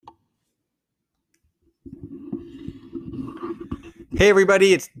Hey,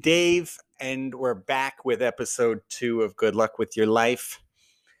 everybody, it's Dave, and we're back with episode 2 of Good Luck with Your Life.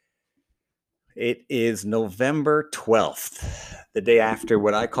 It is November 12th, the day after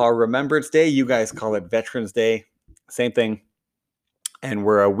what I call Remembrance Day. You guys call it Veterans Day. Same thing. And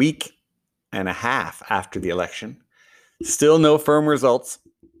we're a week and a half after the election. Still no firm results.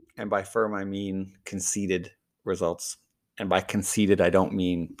 And by firm, I mean conceded results. And by conceded, I don't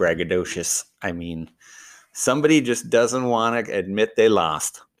mean braggadocious. I mean somebody just doesn't want to admit they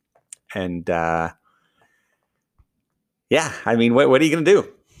lost. And what are you going to do?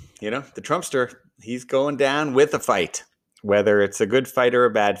 You know, the Trumpster, he's going down with a fight. Whether it's a good fight or a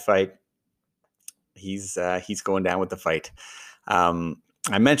bad fight, he's going down with the fight.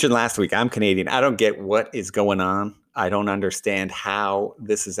 I mentioned last week, I'm Canadian. I don't get what is going on. I don't understand how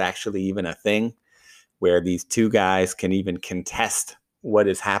this is actually even a thing where these two guys can even contest what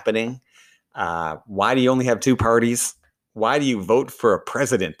is happening. Why do you only have two parties? Why do you vote for a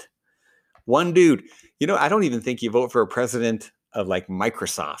president? One dude. You know, I don't even think you vote for a president of like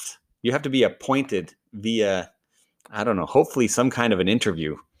Microsoft. You have to be appointed via, I don't know, hopefully some kind of an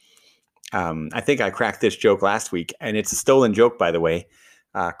interview. I think I cracked this joke last week, and it's a stolen joke, by the way.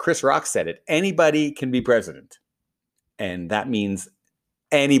 Chris Rock said it. Anybody can be president. And that means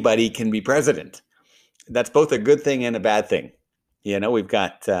anybody can be president. That's both a good thing and a bad thing. You know, we've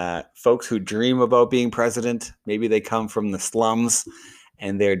got folks who dream about being president. Maybe they come from the slums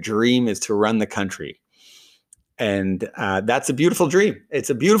and their dream is to run the country. And that's a beautiful dream.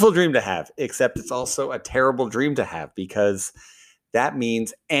 It's a beautiful dream to have, except it's also a terrible dream to have because that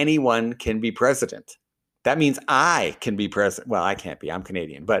means anyone can be president. That means I can be president. Well, I can't be. I'm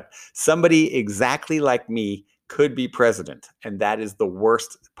Canadian. But somebody exactly like me could be president. And that is the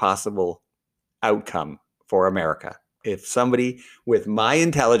worst possible outcome for America. If somebody with my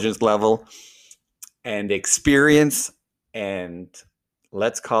intelligence level and experience and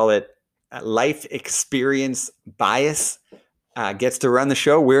let's call it life experience bias gets to run the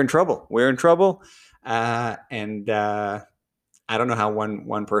show, we're in trouble. We're in trouble. I don't know how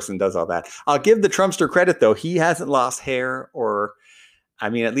one person does all that. I'll give the Trumpster credit, though. He hasn't lost hair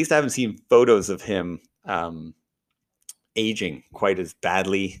at least I haven't seen photos of him aging quite as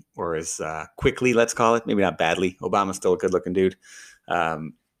badly or as quickly, let's call it. Maybe not badly. Obama's still a good-looking dude.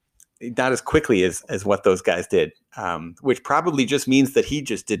 Not as quickly as what those guys did, which probably just means that he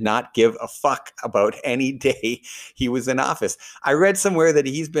just did not give a fuck about any day he was in office. I read somewhere that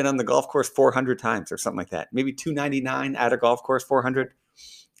he's been on the golf course 400 times or something like that. Maybe 299 at a golf course, 400.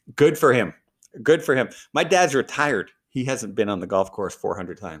 Good for him. Good for him. My dad's retired. He hasn't been on the golf course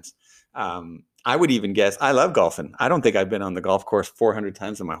 400 times. I would even guess, I love golfing. I don't think I've been on the golf course 400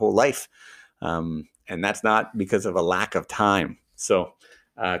 times in my whole life. And that's not because of a lack of time. So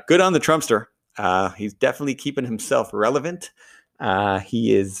good on the Trumpster. He's definitely keeping himself relevant.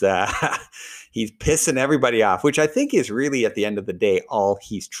 He's pissing everybody off, which I think is really at the end of the day, all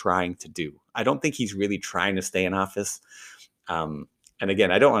he's trying to do. I don't think he's really trying to stay in office. And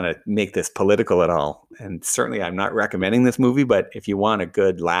again, I don't want to make this political at all. And certainly I'm not recommending this movie, but if you want a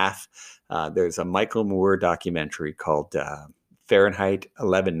good laugh, there's a Michael Moore documentary called Fahrenheit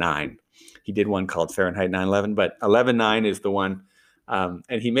 11/9. He did one called Fahrenheit 9/11, but 11/9 is the one.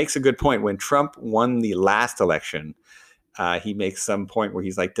 And he makes a good point. When Trump won the last election, he makes some point where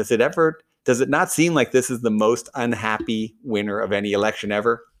he's like, does it not seem like this is the most unhappy winner of any election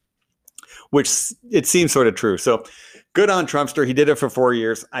ever? Which it seems sort of true. So good on Trumpster. He did it for 4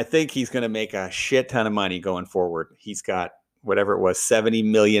 years. I think he's going to make a shit ton of money going forward. He's got whatever it was, 70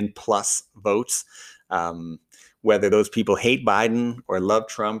 million plus votes. Whether those people hate Biden or love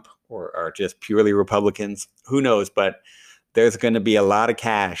Trump or are just purely Republicans, who knows? But there's going to be a lot of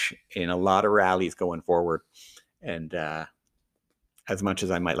cash in a lot of rallies going forward. And as much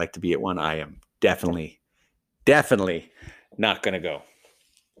as I might like to be at one, I am definitely not going to go.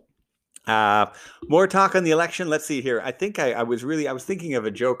 More talk on the election. Let's see here. I think I was thinking of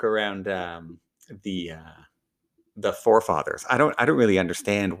a joke around the forefathers. I don't really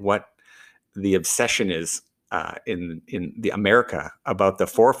understand what the obsession is in the America about the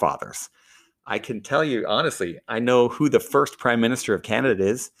forefathers. I can tell you honestly, I know who the first Prime Minister of Canada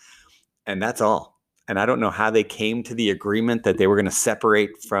is, and that's all. And I don't know how they came to the agreement that they were going to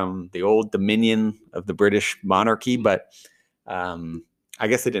separate from the old dominion of the British monarchy, but I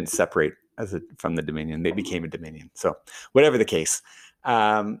guess they didn't separate from the dominion. They became a dominion. So whatever the case,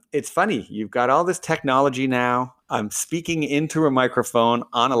 it's funny. You've got all this technology now. I'm speaking into a microphone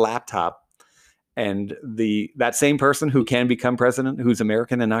on a laptop, and that same person who can become president, who's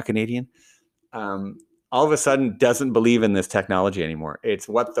American and not Canadian, all of a sudden doesn't believe in this technology anymore. It's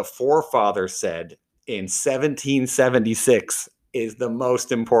what the forefathers said in 1776 is the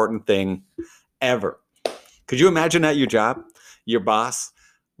most important thing ever. Could you imagine at your job, your boss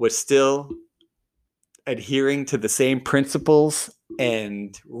was still adhering to the same principles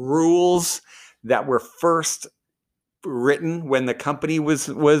and rules that were first written when the company was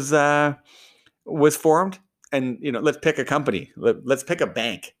formed? And let's pick a company. Let's pick a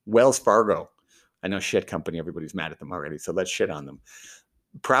bank, Wells Fargo. I know, shit company. Everybody's mad at them already, so let's shit on them.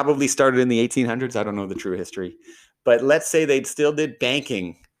 Probably started in the 1800s. I don't know the true history, but let's say they still did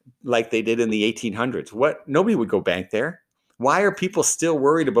banking like they did in the 1800s. Nobody would go bank there. Why are people still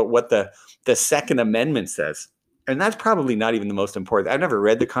worried about what the Second Amendment says? And that's probably not even the most important. I've never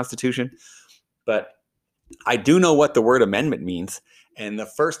read the Constitution, but I do know what the word amendment means. And the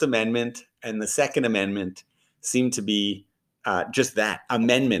First Amendment and the Second Amendment seem to be just that,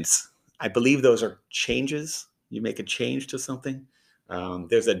 amendments. I believe those are changes. You make a change to something.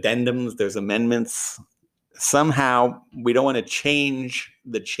 There's addendums, there's amendments. Somehow we don't want to change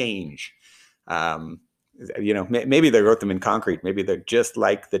the change. Maybe they wrote them in concrete. Maybe they're just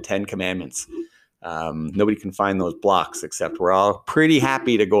like the 10 Commandments. Nobody can find those blocks, except we're all pretty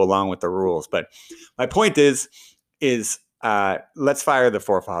happy to go along with the rules. But my point is let's fire the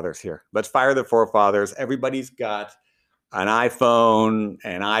forefathers here. Let's fire the forefathers. Everybody's got an iPhone,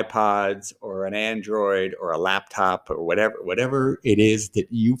 an iPods, or an Android, or a laptop, or whatever it is that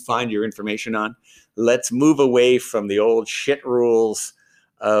you find your information on. Let's move away from the old shit rules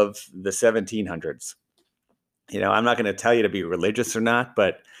of the 1700s. I'm not going to tell you to be religious or not,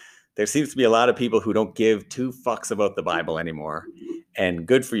 but there seems to be a lot of people who don't give two fucks about the Bible anymore. And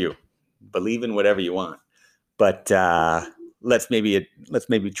good for you. Believe in whatever you want. But let's maybe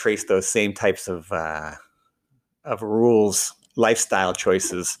trace those same types of rules, lifestyle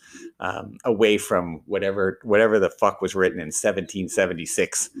choices, away from whatever the fuck was written in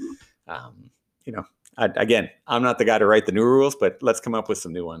 1776. Again, I'm not the guy to write the new rules, but let's come up with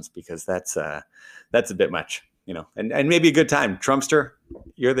some new ones, because that's a bit much. And maybe a good time. Trumpster,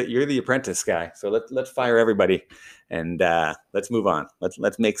 you're the apprentice guy. So let's fire everybody, and let's move on.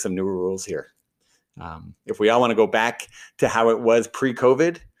 Let's make some new rules here. If we all want to go back to how it was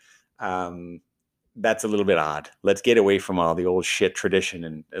pre-COVID, that's a little bit odd. Let's get away from all the old shit tradition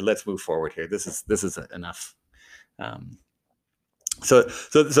and let's move forward here. This is enough. So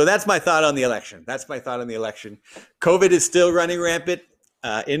that's my thought on the election. COVID is still running rampant.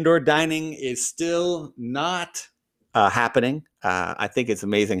 Indoor dining is still not happening. I think it's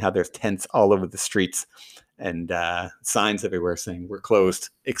amazing how there's tents all over the streets and signs everywhere saying we're closed,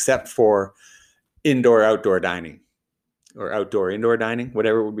 except for indoor-outdoor dining, or outdoor-indoor dining,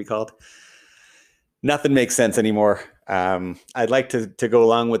 whatever it would be called. Nothing makes sense anymore. I'd like to go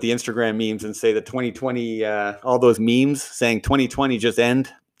along with the Instagram memes and say that 2020, all those memes saying 2020 just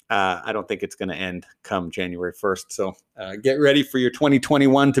end. I don't think it's going to end come January 1st. So get ready for your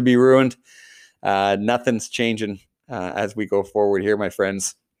 2021 to be ruined. Nothing's changing as we go forward here, my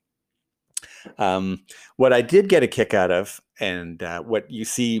friends. What I did get a kick out of, and what you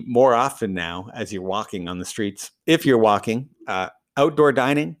see more often now as you're walking on the streets, if you're walking, outdoor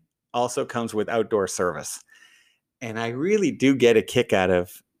dining also comes with outdoor service. And I really do get a kick out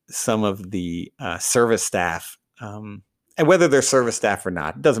of some of the service staff. And whether they're service staff or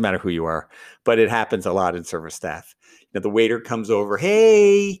not, it doesn't matter who you are, but it happens a lot in service staff. The waiter comes over,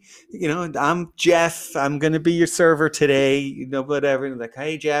 hey, I'm Jeff. I'm going to be your server today, whatever. And like,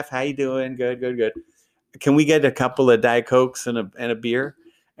 hey, Jeff, how you doing? Good. Can we get a couple of Diet Cokes and a beer?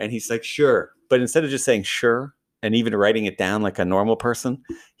 And he's like, sure. But instead of just saying sure and even writing it down like a normal person,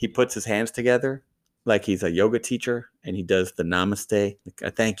 he puts his hands together like he's a yoga teacher, and he does the namaste.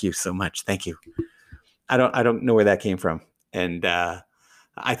 Like, thank you so much. Thank you. I don't know where that came from. And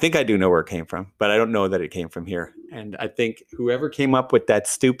I think I do know where it came from, but I don't know that it came from here. And I think whoever came up with that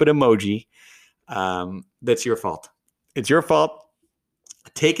stupid emoji, that's your fault. It's your fault.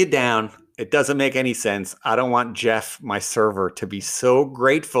 Take it down. It doesn't make any sense. I don't want Jeff, my server, to be so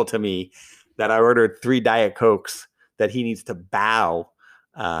grateful to me that I ordered 3 Diet Cokes that he needs to bow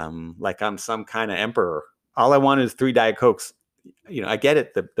like I'm some kind of emperor. All I want is 3 Diet Cokes. I get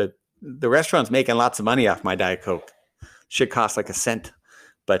it. The restaurant's making lots of money off my Diet Coke. Shit costs like a cent.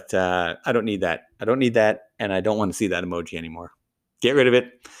 But I don't need that. And I don't want to see that emoji anymore. Get rid of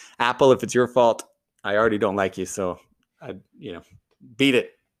it. Apple, if it's your fault, I already don't like you. So, beat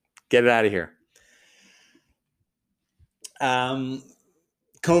it. Get it out of here.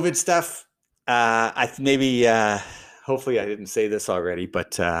 COVID stuff. Hopefully I didn't say this already,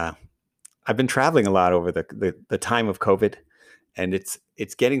 but I've been traveling a lot over the time of COVID. And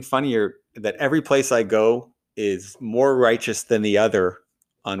it's getting funnier that every place I go is more righteous than the other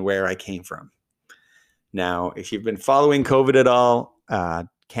on where I came from. Now, if you've been following COVID at all,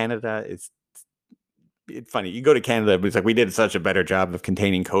 Canada is it's funny. You go to Canada, but it's like we did such a better job of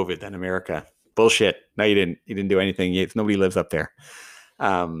containing COVID than America. Bullshit. No, you didn't. You didn't do anything. Nobody lives up there.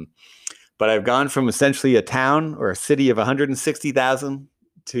 But I've gone from essentially a town or a city of 160,000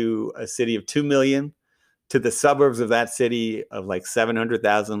 to a city of 2 million, to the suburbs of that city of like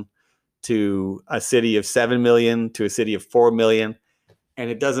 700,000, to a city of 7 million, to a city of 4 million. And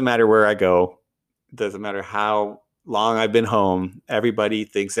it doesn't matter where I go. It doesn't matter how long I've been home. Everybody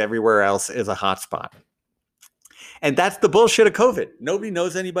thinks everywhere else is a hotspot. And that's the bullshit of COVID. Nobody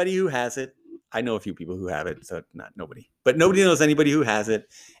knows anybody who has it. I know a few people who have it, so not nobody. But nobody knows anybody who has it.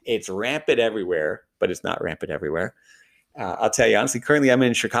 It's rampant everywhere, but it's not rampant everywhere. I'll tell you honestly, currently I'm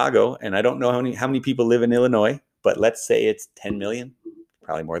in Chicago, and I don't know how many people live in Illinois, but let's say it's 10 million,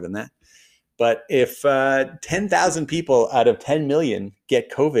 probably more than that. But if 10,000 people out of 10 million get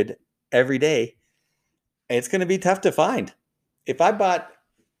COVID every day, it's going to be tough to find. If I bought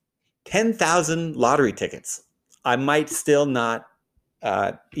 10,000 lottery tickets, I might still not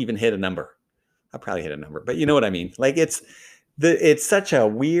even hit a number. I'll probably hit a number, but you know what I mean? Like it's such a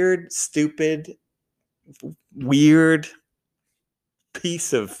weird, stupid, weird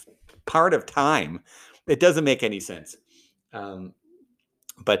piece of part of time. It doesn't make any sense.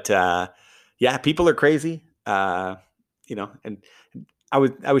 But yeah, people are crazy. And I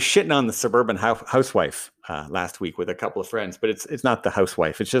was shitting on the suburban housewife last week with a couple of friends, but it's not the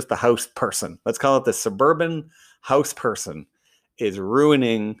housewife. It's just the house person. Let's call it the suburban house person is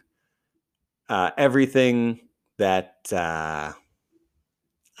ruining everything that I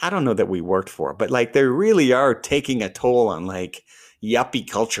don't know that we worked for, but like they really are taking a toll on like yuppie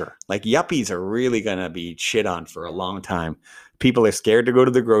culture. Like yuppies are really going to be shit on for a long time. People are scared to go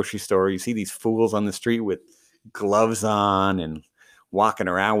to the grocery store. You see these fools on the street with gloves on and walking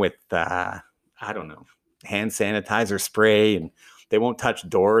around with, I don't know, hand sanitizer spray, and they won't touch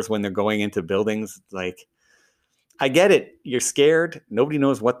doors when they're going into buildings. Like, I get it. You're scared. Nobody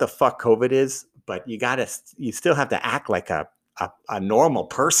knows what the fuck COVID is, but you still have to act like a normal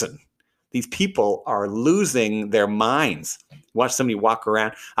person. These people are losing their minds. Watch somebody walk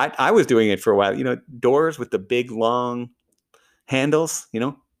around. I was doing it for a while, doors with the big long handles,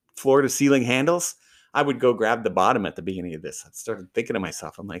 floor to ceiling handles. I would go grab the bottom at the beginning of this. I started thinking to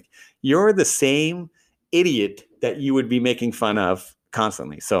myself, I'm like, you're the same idiot that you would be making fun of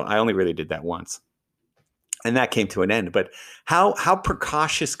constantly. So I only really did that once. And that came to an end. But how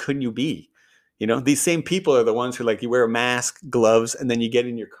precautious can you be? These same people are the ones who you wear a mask, gloves, and then you get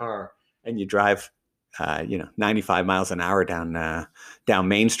in your car and you drive, 95 miles an hour down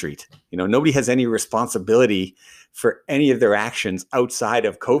Main Street. Nobody has any responsibility for any of their actions outside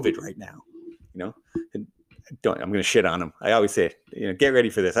of COVID right now. I'm going to shit on him. I always say, get ready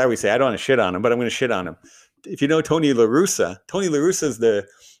for this. I always say, I don't want to shit on him, but I'm going to shit on him. If you know Tony La Russa is the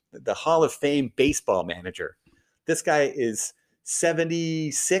Hall of Fame baseball manager. This guy is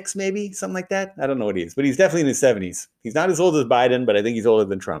 76, maybe something like that. I don't know what he is, but he's definitely in his 70s. He's not as old as Biden, but I think he's older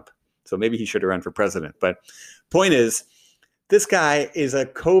than Trump. So maybe he should have run for president. But point is, this guy is a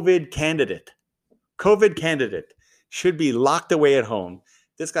COVID candidate. COVID candidate should be locked away at home.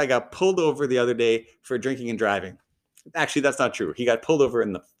 This guy got pulled over the other day for drinking and driving. Actually, that's not true. He got pulled over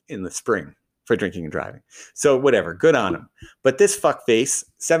in the spring for drinking and driving. So whatever, good on him. But this fuckface,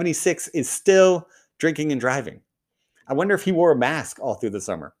 76, is still drinking and driving. I wonder if he wore a mask all through the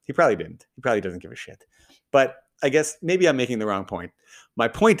summer. He probably didn't. He probably doesn't give a shit. But I guess maybe I'm making the wrong point. My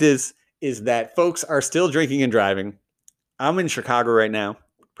point is that folks are still drinking and driving. I'm in Chicago right now.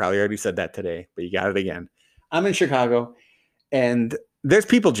 Probably already said that today, but you got it again. I'm in Chicago, and there's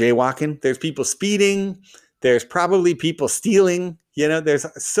people jaywalking. There's people speeding. There's probably people stealing. There's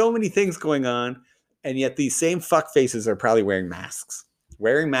so many things going on, and yet these same fuckfaces are probably wearing masks,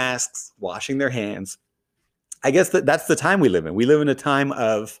 washing their hands. I guess that's the time we live in. We live in a time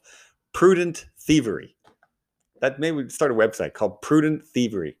of prudent thievery. That maybe we start a website called Prudent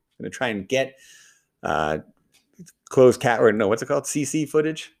Thievery. I'm going to try and get what's it called? CC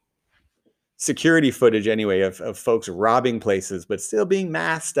footage? Security footage, anyway, of folks robbing places, but still being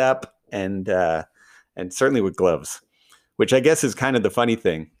masked up and certainly with gloves, which I guess is kind of the funny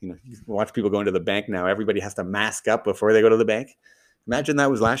thing. You watch people go into the bank now. Everybody has to mask up before they go to the bank. Imagine that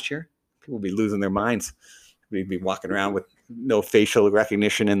was last year. People would be losing their minds. We'd be walking around with no facial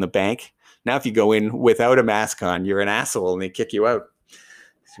recognition in the bank. Now, if you go in without a mask on, you're an asshole and they kick you out.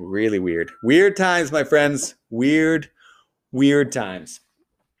 It's really weird. Weird times, my friends. Weird times.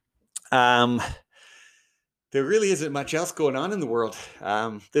 There really isn't much else going on in the world.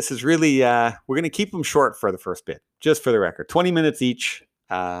 This is really, we're going to keep them short for the first bit, just for the record. 20 minutes each.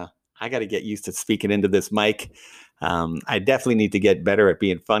 I I got to get used to speaking into this mic. I definitely need to get better at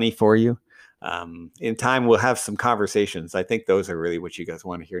being funny for you. In time, we'll have some conversations. I think those are really what you guys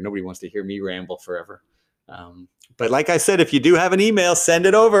want to hear. Nobody wants to hear me ramble forever. But like I said, if you do have an email, send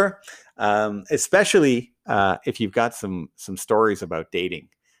it over, especially if you've got some stories about dating.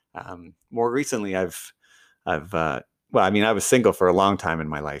 More recently, I was single for a long time in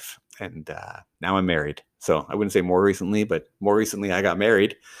my life, and now I'm married. So I wouldn't say more recently, but more recently I got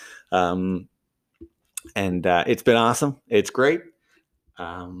married. And it's been awesome. It's great.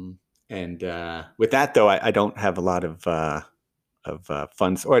 And with that, though, I don't have a lot of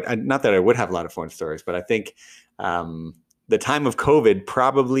fun, or not that I would have a lot of fun stories, but I think the time of COVID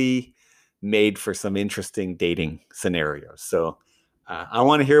probably made for some interesting dating scenarios. So I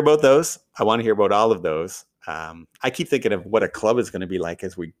want to hear about those. I want to hear about all of those. I keep thinking of what a club is going to be like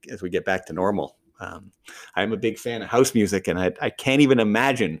as we get back to normal. I'm a big fan of house music, and I can't even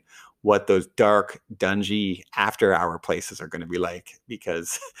imagine what those dark, dungy after-hour places are going to be like,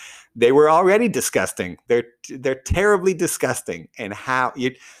 because they were already disgusting. They're terribly disgusting, and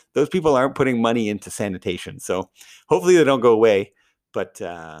those people aren't putting money into sanitation. So hopefully they don't go away, but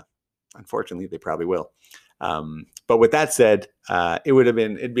unfortunately they probably will. But with that said,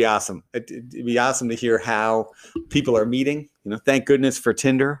 it'd be awesome. It'd be awesome to hear how people are meeting. Thank goodness for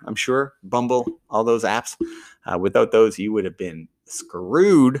Tinder, I'm sure, Bumble, all those apps. Without those, you would have been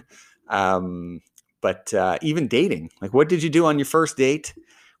screwed. But even dating, like, what did you do on your first date?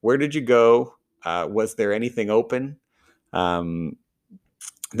 Where did you go? Was there anything open?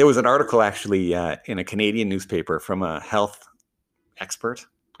 There was an article actually in a Canadian newspaper from a health expert.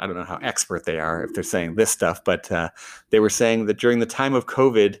 I don't know how expert they are if they're saying this stuff, but they were saying that during the time of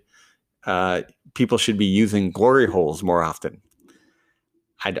COVID, people should be using glory holes more often.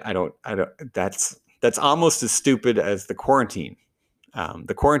 I don't. That's almost as stupid as the quarantine.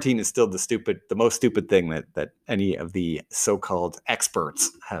 The quarantine is still the most stupid thing that any of the so-called experts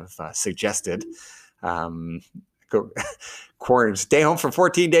have suggested. Stay home for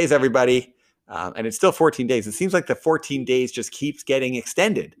 14 days, everybody. And it's still 14 days. It seems like the 14 days just keeps getting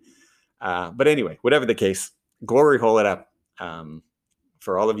extended. But anyway, whatever the case, glory hole it up.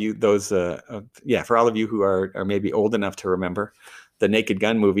 For all of you, for all of you who are maybe old enough to remember the Naked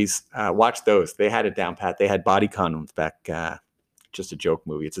Gun movies, watch those. They had it down pat. They had body condoms back. Just a joke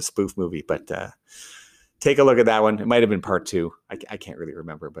movie. It's a spoof movie, but take a look at that one. It might have been part 2. I can't really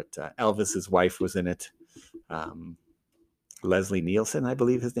remember, but Elvis's wife was in it. Leslie Nielsen, I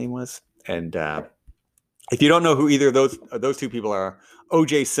believe his name was. And if you don't know who either of those two people are,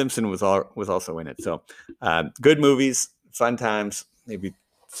 O.J. Simpson was also in it. So good movies, fun times. Maybe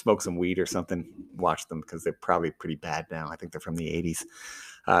smoke some weed or something. Watch them because they're probably pretty bad now. I think they're from the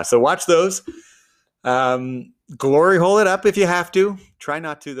 80s. So watch those. Glory hole it up if you have to. Try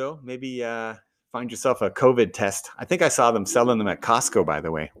not to, though. Maybe find yourself a COVID test. I think I saw them selling them at Costco, by the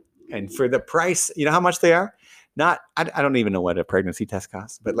way. And for the price, you know how much they are? I don't even know what a pregnancy test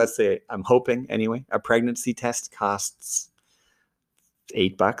costs, but let's say, I'm hoping anyway, a pregnancy test costs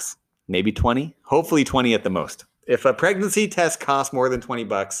 $8, maybe 20, hopefully 20 at the most. If a pregnancy test costs more than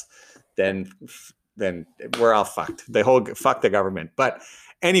 $20, then we're all fucked. Fuck the government. But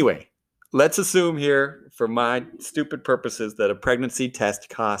anyway, let's assume here, for my stupid purposes, that a pregnancy test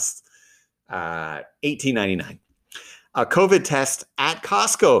costs $18.99. A COVID test at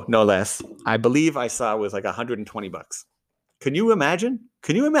Costco, no less, I believe I saw was like $120. Can you imagine?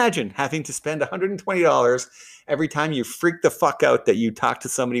 Can you imagine having to spend $120 every time you freak the fuck out that you talk to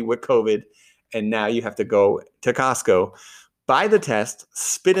somebody with COVID, and now you have to go to Costco, buy the test,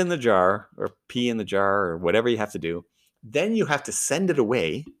 spit in the jar or pee in the jar or whatever you have to do. Then you have to send it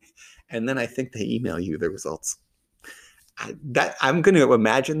away. And then I think they email you the results. I'm going to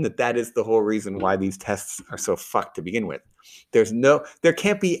imagine that is the whole reason why these tests are so fucked to begin with. There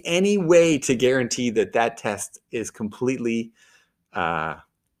can't be any way to guarantee that test is completely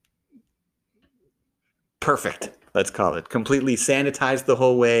perfect. Let's call it completely sanitized the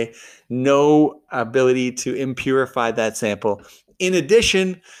whole way. No ability to impurify that sample. In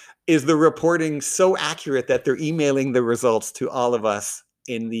addition, is the reporting so accurate that they're emailing the results to all of us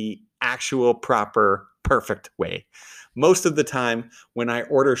in the actual proper perfect way? Most of the time when I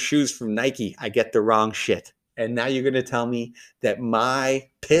order shoes from Nike, I get the wrong shit. And now you're going to tell me that my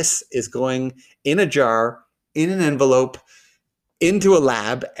piss is going in a jar, in an envelope, into a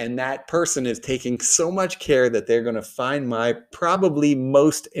lab, and that person is taking so much care that they're going to find my probably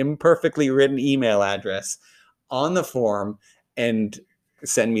most imperfectly written email address on the form and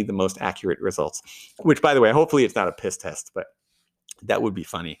send me the most accurate results. Which, by the way, hopefully it's not a piss test, but That would be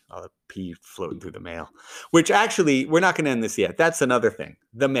funny. All the pee floating through the mail. Which actually, we're not going to end this yet. That's another thing.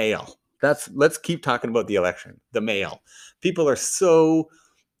 The mail. Let's keep talking about the election. The mail. People are so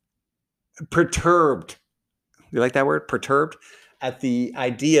perturbed. You like that word? Perturbed? At the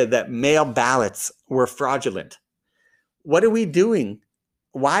idea that mail ballots were fraudulent. What are we doing?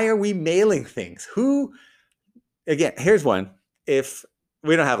 Why are we mailing things? Who? Again, here's one. If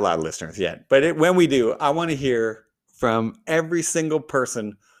we don't have a lot of listeners yet, but when we do, I want to hear from every single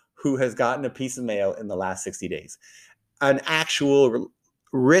person who has gotten a piece of mail in the last 60 days. An actual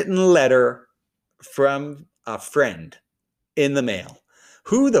written letter from a friend in the mail.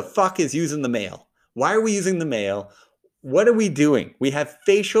 Who the fuck is using the mail? Why are we using the mail? What are we doing? We have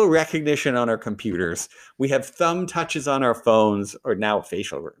facial recognition on our computers. We have thumb touches on our phones, or now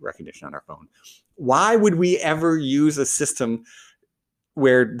facial recognition on our phone. Why would we ever use a system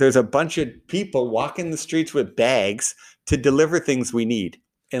where there's a bunch of people walking the streets with bags to deliver things we need?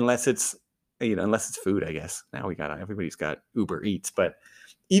 Unless it's food, I guess. Now everybody's got Uber Eats, but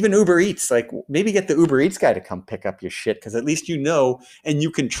even Uber Eats, like maybe get the Uber Eats guy to come pick up your shit, because at least you know, and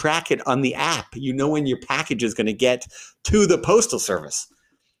you can track it on the app. You know when your package is going to get to the postal service.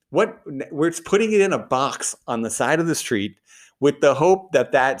 We're putting it in a box on the side of the street with the hope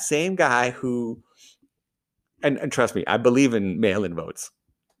that that same guy who, and trust me, I believe in mail-in votes,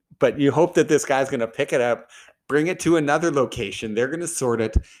 but you hope that this guy's going to pick it up, bring it to another location. They're going to sort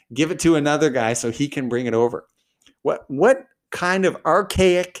it, give it to another guy so he can bring it over. What kind of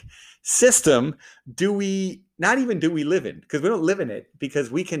archaic system do we live in? Because we don't live in it, because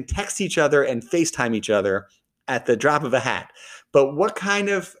we can text each other and FaceTime each other at the drop of a hat. But what kind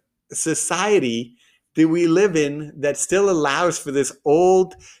of society do we live in that still allows for this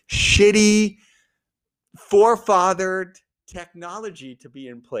old, shitty, forefathered technology to be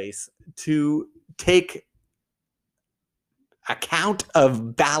in place to take account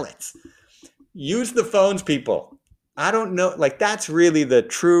of ballots? Use the phones, people. I don't know. Like, that's really the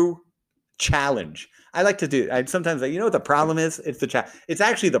true challenge. I like to do. Sometimes, you know what the problem is? It's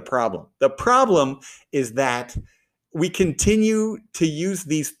actually the problem. The problem is that we continue to use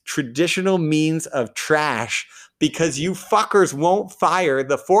these traditional means of trash because you fuckers won't fire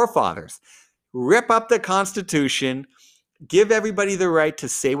the forefathers. Rip up the Constitution. Give everybody the right to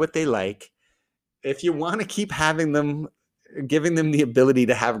say what they like. If you want to keep having them, giving them the ability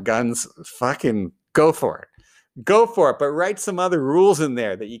to have guns, fucking go for it. Go for it, but write some other rules in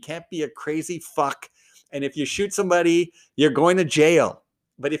there that you can't be a crazy fuck. And if you shoot somebody, you're going to jail.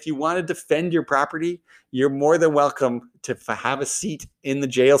 But if you want to defend your property, you're more than welcome to have a seat in the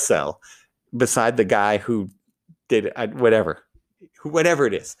jail cell beside the guy who did whatever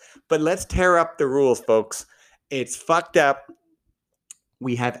it is. But let's tear up the rules, folks. It's fucked up.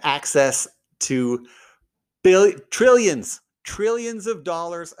 We have access to trillions of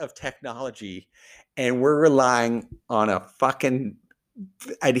dollars of technology, and we're relying on a fucking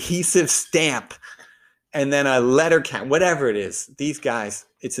adhesive stamp and then a letter count, whatever it is. These guys,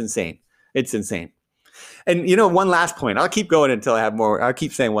 it's insane. It's insane. And one last point. I'll keep going until I have more. I'll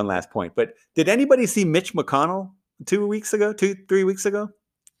keep saying one last point. But did anybody see Mitch McConnell 3 weeks ago?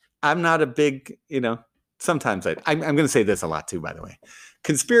 I'm not a big, sometimes I'm going to say this a lot too, by the way.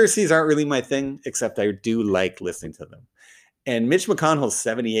 Conspiracies aren't really my thing, except I do like listening to them. And Mitch McConnell's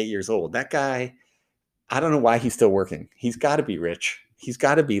 78 years old. That guy, I don't know why he's still working. He's got to be rich. He's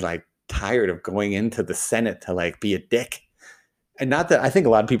got to be tired of going into the Senate to be a dick. And not that I think a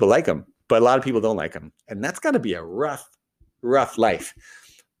lot of people like him, but a lot of people don't like him. And that's got to be a rough life.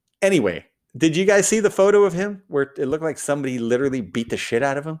 Anyway, did you guys see the photo of him where it looked like somebody literally beat the shit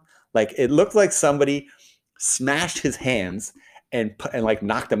out of him? It looked like somebody smashed his hands and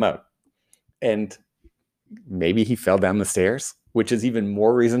knocked him out. And maybe he fell down the stairs, which is even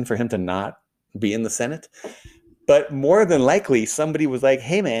more reason for him to not be in the Senate. But more than likely, somebody was like,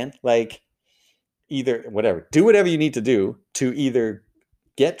 hey, man, either do whatever you need to do to either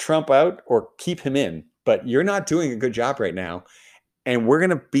get Trump out or keep him in. But you're not doing a good job right now. And we're going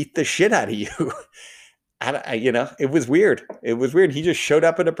to beat the shit out of you. It was weird. It was weird. He just showed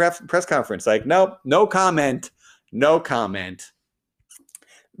up at a press conference nope, no comment.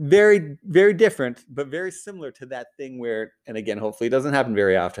 Very, very different, but very similar to that thing where, and again, hopefully it doesn't happen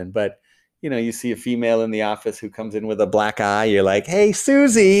very often, but you see a female in the office who comes in with a black eye. You're like, hey,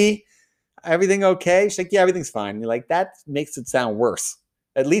 Susie, everything okay? She's like, yeah, everything's fine. You're like, that makes it sound worse.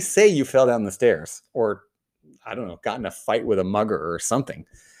 At least say you fell down the stairs or, I don't know, got in a fight with a mugger or something.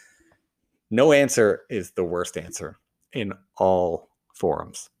 No answer is the worst answer in all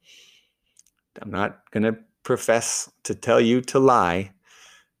forums. I'm not going to profess to tell you to lie,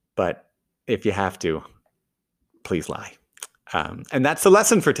 but if you have to, please lie. And that's the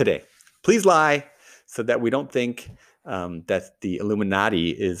lesson for today. Please lie so that we don't think that the Illuminati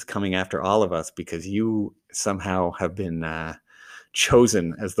is coming after all of us because you somehow have been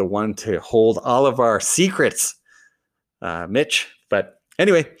chosen as the one to hold all of our secrets, Mitch. But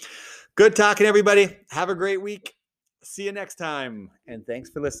anyway, good talking, everybody. Have a great week. See you next time. And thanks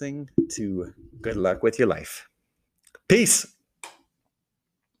for listening to Good Luck with Your Life. Peace.